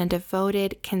out in a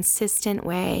devoted, consistent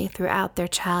way throughout their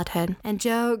childhood. And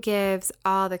Joe gives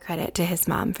all the credit to his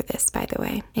mom for this, by the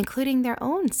way, including their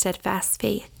own steadfast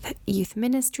faith. Youth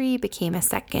ministry became a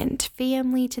second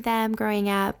family to them growing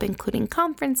up, including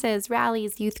conferences,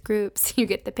 rallies, youth groups. You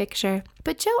get the picture.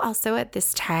 But Joe also at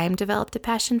this time developed a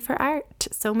passion for art,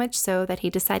 so much so that he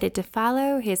decided to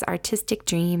follow his artistic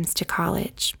dreams to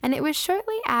college. And it was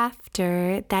shortly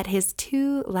after that his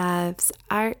two loves,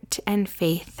 art and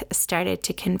faith, started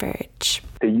to converge.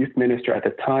 The youth minister at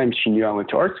the time, she knew I went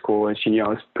to art school, and she knew I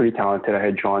was pretty talented. I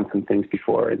had drawn some things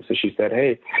before. And so she said,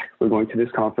 hey, we're going to this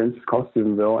conference called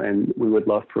Steubenville, and we would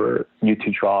love for you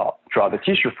to draw the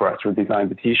t-shirt for us, or design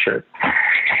the t-shirt.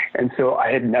 And so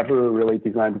I had never really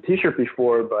designed a t-shirt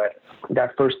before, but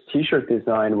that first t-shirt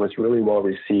design was really well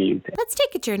received. Let's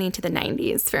take a journey to the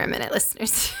 90s for a minute,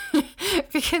 listeners.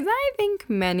 Because I think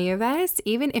many of us,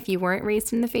 even if you weren't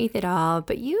raised in the faith at all,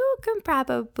 but you can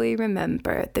probably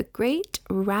remember the great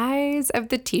rise of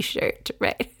the t-shirt,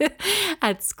 right?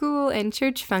 At school and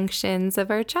church functions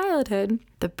of our childhood.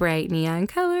 The bright neon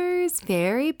colors,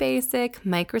 very basic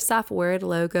Microsoft Word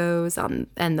logos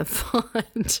and the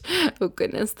font. Oh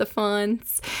goodness, the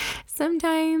fonts.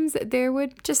 Sometimes there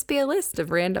would just be a list of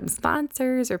random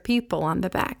sponsors or people on the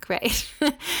back, right?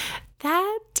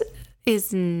 That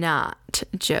is not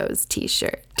Joe's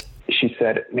t-shirt. She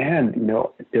said, man,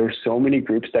 there were so many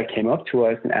groups that came up to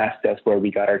us and asked us where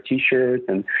we got our t-shirts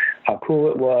and how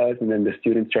cool it was. And then the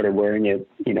students started wearing it,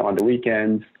 on the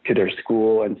weekends to their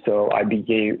school. And so I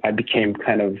became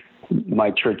kind of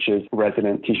my church's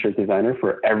resident t-shirt designer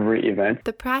for every event.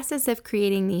 The process of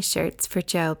creating these shirts for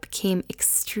Joe became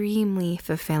extremely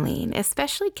fulfilling,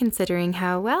 especially considering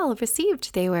how well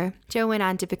received they were. Joe went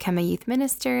on to become a youth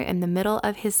minister in the middle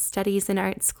of his studies in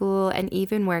art school and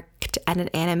even worked at an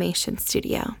animation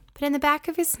studio. But in the back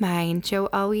of his mind, Joe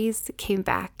always came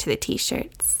back to the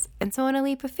t-shirts. And so in a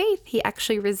leap of faith, he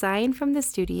actually resigned from the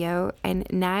studio and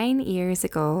 9 years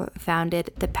ago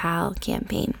founded the PAL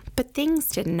campaign. But things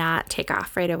did not take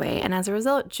off right away. And as a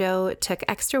result, Joe took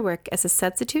extra work as a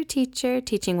substitute teacher,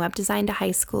 teaching web design to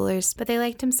high schoolers. But they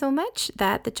liked him so much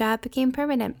that the job became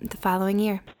permanent the following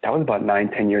year. That was about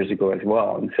 9-10 years ago as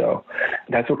well. And so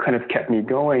that's what kind of kept me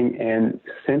going. And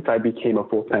since I became a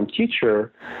full-time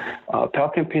teacher,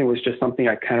 PAL campaign was just something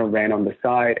I kind of ran on the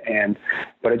side.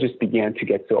 But I just began to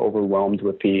get so overwhelmed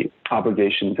with the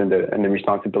obligations and the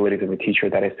responsibilities of a teacher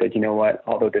that I said, you know what,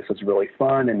 although this was really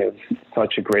fun and it was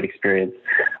such a great experience,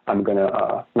 I'm going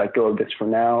to let go of this for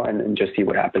now and just see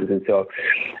what happens. And so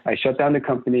I shut down the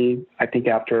company, I think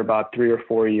after about 3 or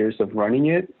 4 years of running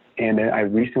it. And then I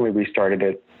recently restarted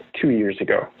it 2 years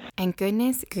ago. And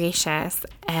goodness gracious,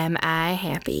 am I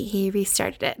happy he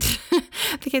restarted it.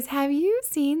 Because have you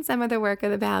seen some of the work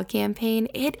of the PAL campaign?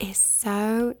 It is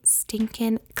so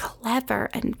stinking clever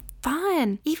and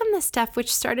fun. Even the stuff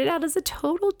which started out as a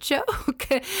total joke,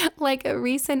 like a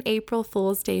recent April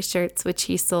Fool's Day shirts, which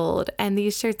he sold. And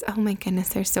these shirts, oh my goodness,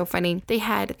 they're so funny. They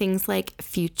had things like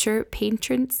future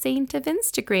patron saint of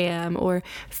Instagram or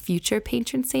future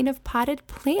patron saint of potted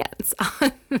plants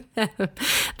on them.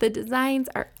 The designs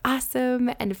are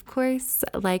awesome. And of course,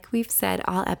 like we've said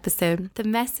all episode, the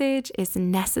message is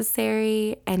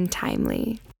necessary and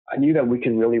timely. I knew that we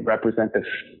can really represent this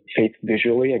faith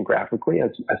visually and graphically as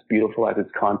beautiful as its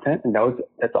content. And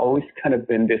that's always kind of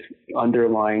been this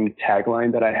underlying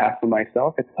tagline that I have for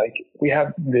myself. It's like we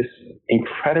have this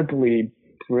incredibly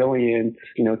brilliant,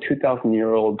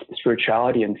 2,000-year-old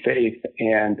spirituality and faith.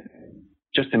 And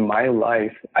just in my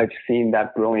life, I've seen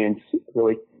that brilliance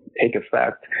really take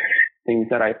effect. Things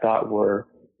that I thought were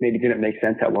maybe didn't make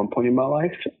sense at one point in my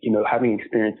life. Having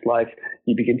experienced life,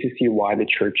 you begin to see why the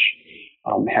church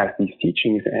has these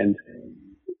teachings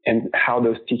and how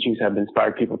those teachings have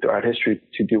inspired people throughout history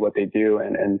to do what they do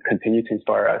and continue to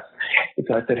inspire us. And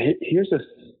so I said, here's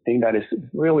thing that is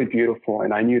really beautiful.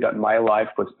 And I knew that my life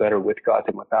was better with God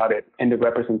than without it. And the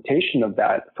representation of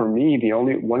that, for me,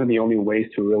 one of the only ways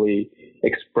to really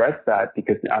express that,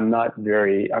 because I'm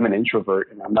an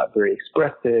introvert and I'm not very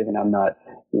expressive and I'm not,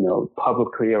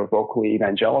 publicly or vocally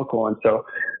evangelical. And so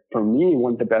for me,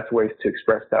 one of the best ways to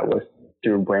express that was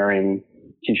through wearing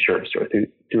T-shirts or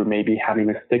through maybe having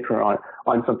a sticker on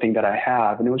something that I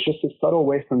have. And it was just a subtle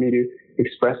way for me to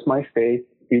express my faith,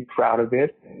 be proud of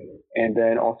it, and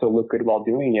then also look good while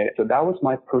doing it. So that was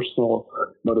my personal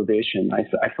motivation.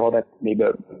 I saw that maybe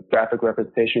the graphic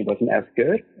representation wasn't as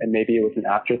good, and maybe it was an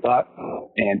afterthought,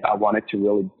 and I wanted to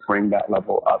really bring that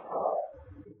level up.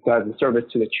 So as a service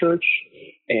to the church,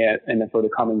 and then for the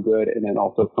common good, and then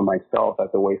also for myself as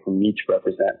a way for me to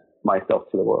represent myself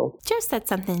to the world. Joe said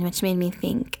something which made me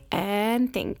think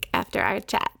after our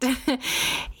chat.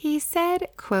 He said,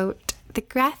 quote, "The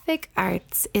graphic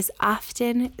arts is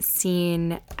often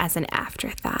seen as an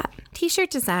afterthought."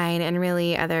 T-shirt design and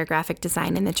really other graphic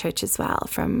design in the church as well,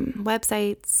 from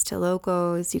websites to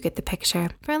logos, you get the picture.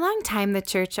 For a long time, the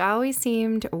church always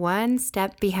seemed one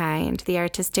step behind the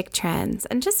artistic trends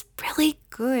and just really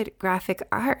good graphic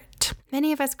art.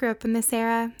 Many of us grew up in this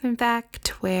era, in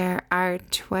fact, where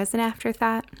art was an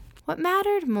afterthought. What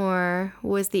mattered more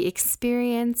was the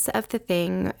experience of the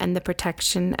thing and the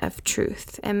protection of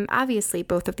truth. And obviously,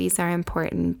 both of these are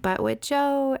important. But what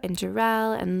Joe and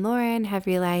Jarrell and Lauren have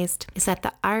realized is that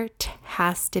the art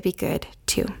has to be good,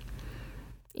 too.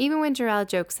 Even when Jarrell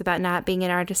jokes about not being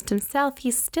an artist himself,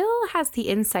 he still has the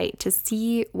insight to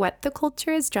see what the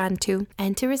culture is drawn to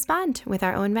and to respond with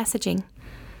our own messaging.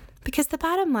 Because the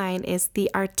bottom line is the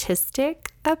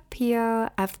artistic appeal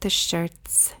of the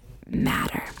shirts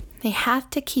matter. They have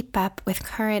to keep up with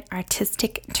current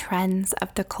artistic trends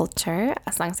of the culture,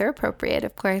 as long as they're appropriate,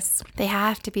 of course. They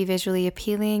have to be visually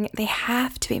appealing. They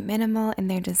have to be minimal in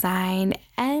their design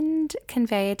and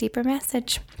convey a deeper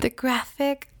message. The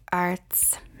graphic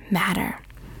arts matter.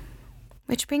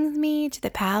 Which brings me to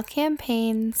the PAL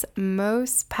campaign's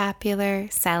most popular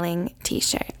selling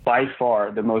t-shirt. By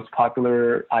far, the most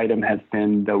popular item has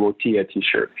been the Wotia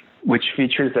t-shirt, which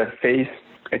features a face.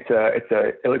 It's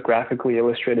a graphically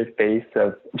illustrated face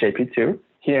of JP2.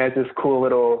 He has this cool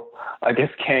little,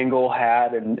 Kangol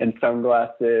hat and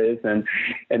sunglasses, and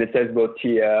it says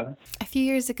Wotia. A few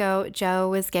years ago, Joe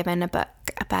was given a book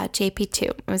about JP2.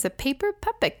 It was a paper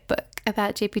puppet book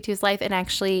about JP2's life, and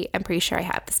actually, I'm pretty sure I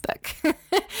have this book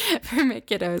for my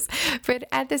kiddos. But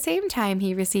at the same time,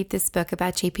 he received this book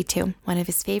about JP2, one of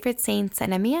his favorite saints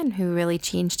and a man who really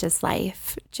changed his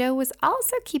life. Joe was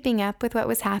also keeping up with what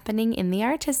was happening in the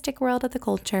artistic world of the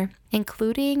culture,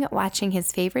 including watching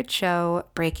his favorite show,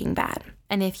 Breaking Bad.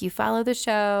 And if you follow the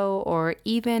show, or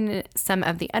even some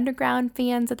of the underground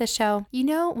fans of the show, you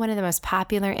know one of the most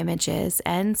popular images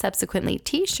and subsequently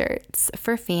t-shirts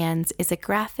for fans is a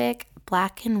graphic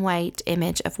black and white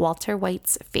image of Walter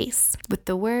White's face with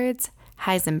the words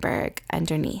Heisenberg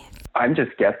underneath. I'm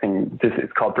just guessing this is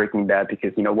called Breaking Bad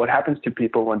because, what happens to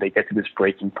people when they get to this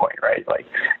breaking point, right? Like,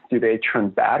 do they turn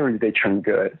bad or do they turn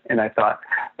good? And I thought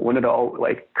one of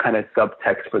the kind of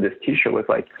subtext for this t-shirt was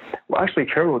well, actually,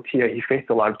 Karol Wojtyła, he faced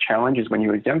a lot of challenges when he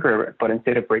was younger, but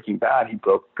instead of breaking bad, he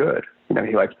broke good.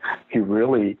 He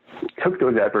really took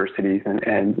those adversities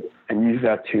and used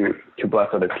that to bless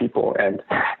other people and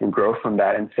grow from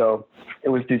that. And so it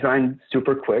was designed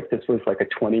super quick. This was like a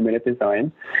 20-minute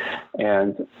design,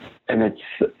 and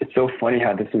it's so funny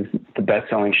how this is the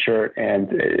best-selling shirt. And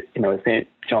St.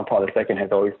 John Paul II has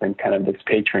always been kind of this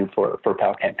patron for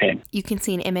PAL campaign. You can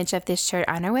see an image of this shirt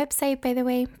on our website, by the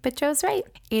way. But Joe's right.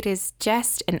 It is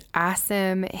just an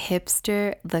awesome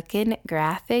hipster-looking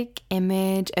graphic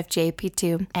image of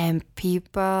JP2, and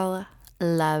people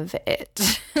love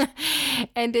it.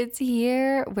 And it's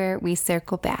here where we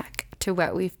circle back to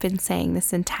what we've been saying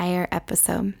this entire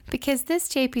episode. Because this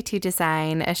JP2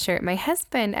 design, a shirt my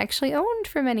husband actually owned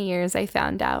for many years, I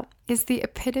found out, is the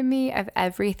epitome of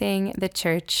everything the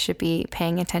church should be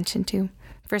paying attention to.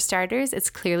 For starters, it's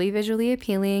clearly visually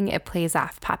appealing. It plays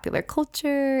off popular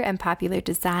culture and popular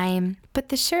design. But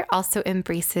the shirt also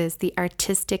embraces the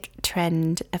artistic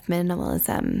trend of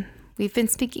minimalism. We've been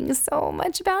speaking so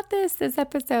much about this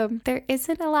episode. There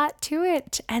isn't a lot to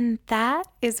it, and that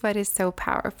is what is so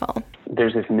powerful.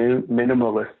 There's this new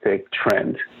minimalistic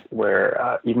trend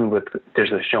where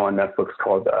there's a show on Netflix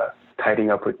called Tidying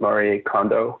Up with Marie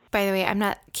Kondo. By the way, I'm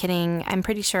not kidding. I'm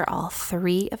pretty sure all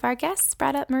three of our guests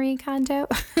brought up Marie Kondo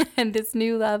and this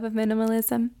new love of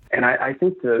minimalism. And I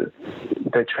think the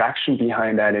attraction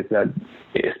behind that is that,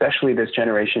 especially this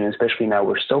generation, especially now,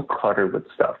 we're so cluttered with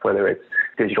stuff, whether it's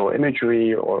digital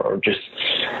imagery or just,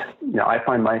 I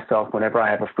find myself whenever I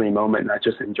have a free moment, not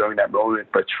just enjoying that moment,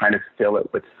 but trying to fill it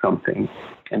with something.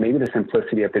 And maybe the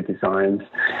simplicity of the designs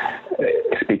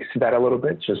speaks to that a little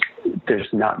bit. Just there's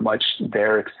not much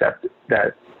there except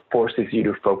that forces you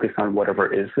to focus on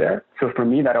whatever is there. So for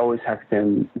me, that always has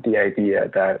been the idea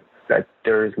that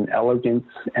there is an elegance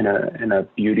and a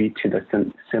beauty to the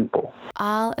simple.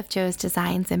 All of Joe's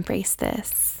designs embrace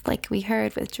this, like we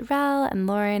heard with Jarrell and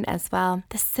Lauren as well.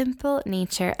 The simple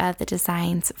nature of the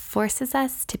designs forces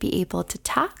us to be able to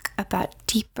talk about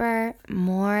deeper,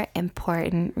 more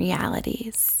important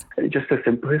realities. Just the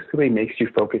simplicity makes you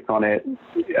focus on it,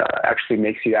 actually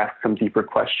makes you ask some deeper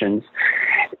questions,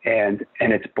 and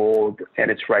it's bold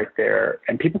and it's right there.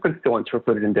 And people can still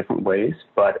interpret it in different ways,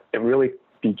 but it really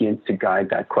begins to guide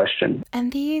that question.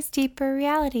 And these deeper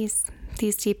realities,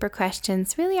 these deeper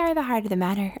questions really are the heart of the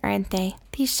matter, aren't they?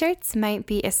 These shirts might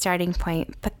be a starting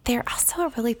point, but they're also a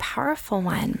really powerful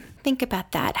one. Think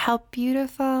about that, how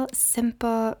beautiful,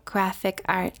 simple graphic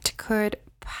art could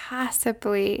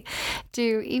possibly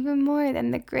do even more than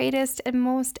the greatest and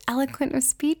most eloquent of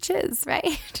speeches,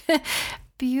 right?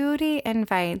 Beauty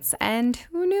invites, and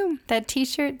who knew that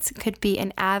t-shirts could be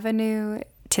an avenue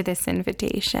to this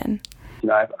invitation?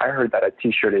 I heard that a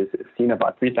T-shirt is seen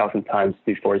about 3,000 times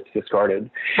before it's discarded.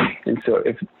 And so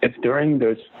if during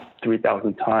those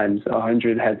 3,000 times,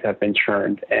 100 heads have been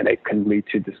churned, and it can lead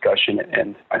to discussion,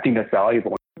 and I think that's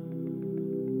valuable.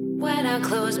 When I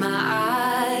close my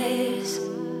eyes,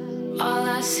 all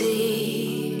I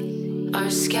see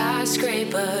are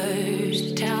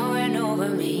skyscrapers towering over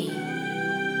me.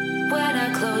 When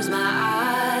I close my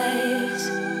eyes,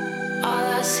 all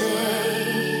I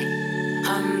say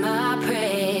are my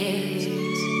prayers.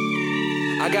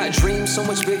 I got dreams so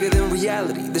much bigger than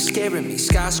reality. They're scaring me.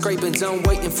 Skyscraping done,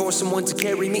 waiting for someone to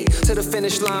carry me to the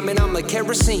finish line. Man, I'm like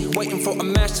kerosene, waiting for a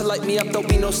match to light me up. There'll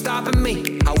be no stopping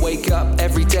me. I wake up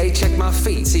every day, check my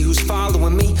feed, see who's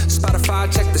following me. Spotify,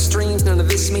 check the streams. None of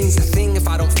this means a thing if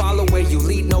I don't follow where you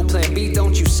lead. No plan B,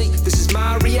 don't you see? This is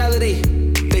my reality.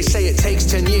 They say it takes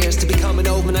 10 years to become an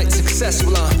overnight success.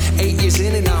 Well, I'm 8 years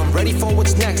in and I'm ready for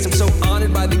what's next. I'm so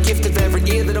honored by the gift of every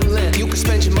ear that I'm lent. You can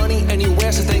spend your money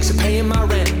anywhere, so thanks for paying my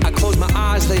rent. I close my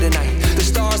eyes late at night. The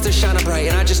stars, they're shining bright,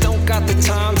 and I just don't got the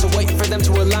time to wait for them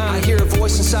to align. I hear a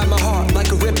voice inside my heart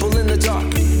like a ripple in the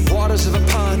dark. Waters of a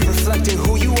pond reflecting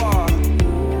who you are.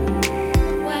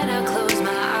 When I close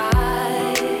my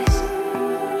eyes,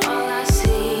 all I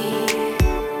see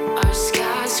are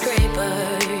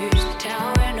skyscrapers.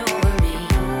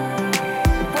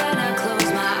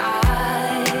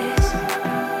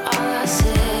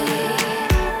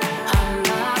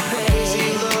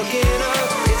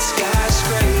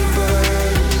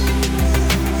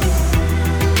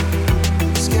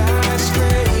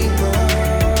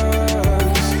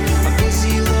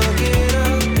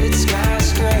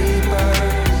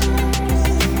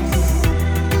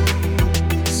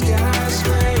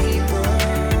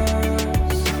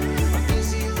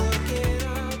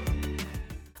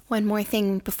 One more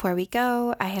thing before we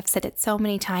go. I have said it so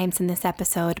many times in this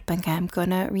episode, but I'm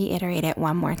going to reiterate it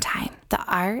one more time. The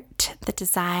art, the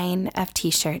design of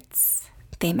t-shirts,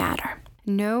 they matter.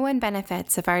 No one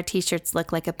benefits if our t-shirts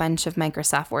look like a bunch of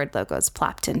Microsoft Word logos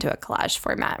plopped into a collage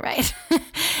format, right?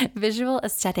 Visual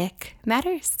aesthetic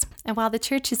matters. And while the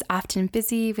church is often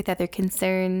busy with other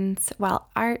concerns, while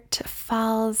art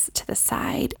falls to the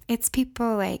side, it's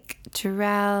people like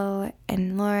Jarrell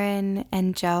and Lauren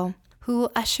and Joe who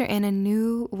usher in a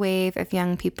new wave of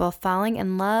young people falling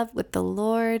in love with the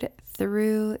Lord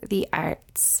through the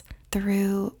arts,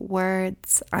 through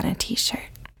words on a t-shirt.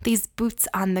 These boots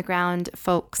on the ground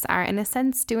folks are, in a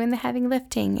sense, doing the heavy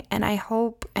lifting, and I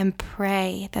hope and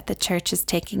pray that the church is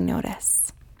taking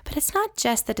notice. But it's not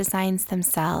just the designs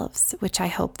themselves, which I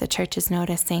hope the church is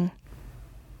noticing.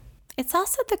 It's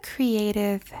also the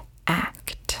creative act.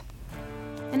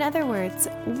 In other words,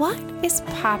 what is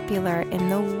popular in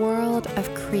the world of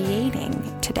creating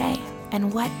today?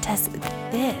 And what does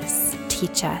this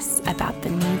teach us about the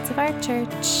needs of our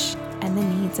church and the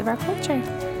needs of our culture?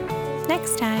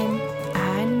 Next time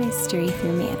on Mystery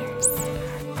Through Manners.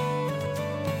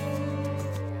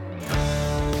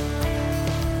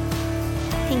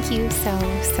 Thank you so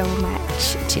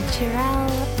much to Jarrell,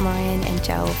 Lauren, and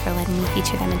Joe for letting me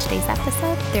feature them in today's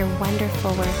episode. Their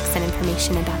wonderful works and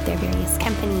information about their various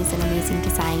companies and amazing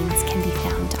designs can be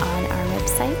found on our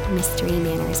website,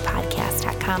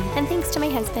 mysterymannerspodcast.com. And thanks to my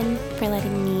husband for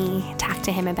letting me talk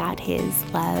to him about his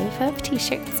love of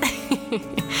t-shirts.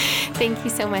 Thank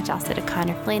you so much also to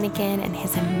Connor Flanagan and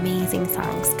his amazing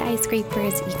song,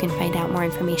 Skyscrapers. You can find out more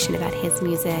information about his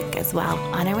music as well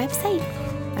on our website.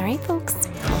 All right, folks,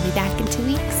 we'll be back in 2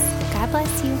 weeks. God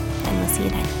bless you, and we'll see you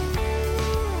then.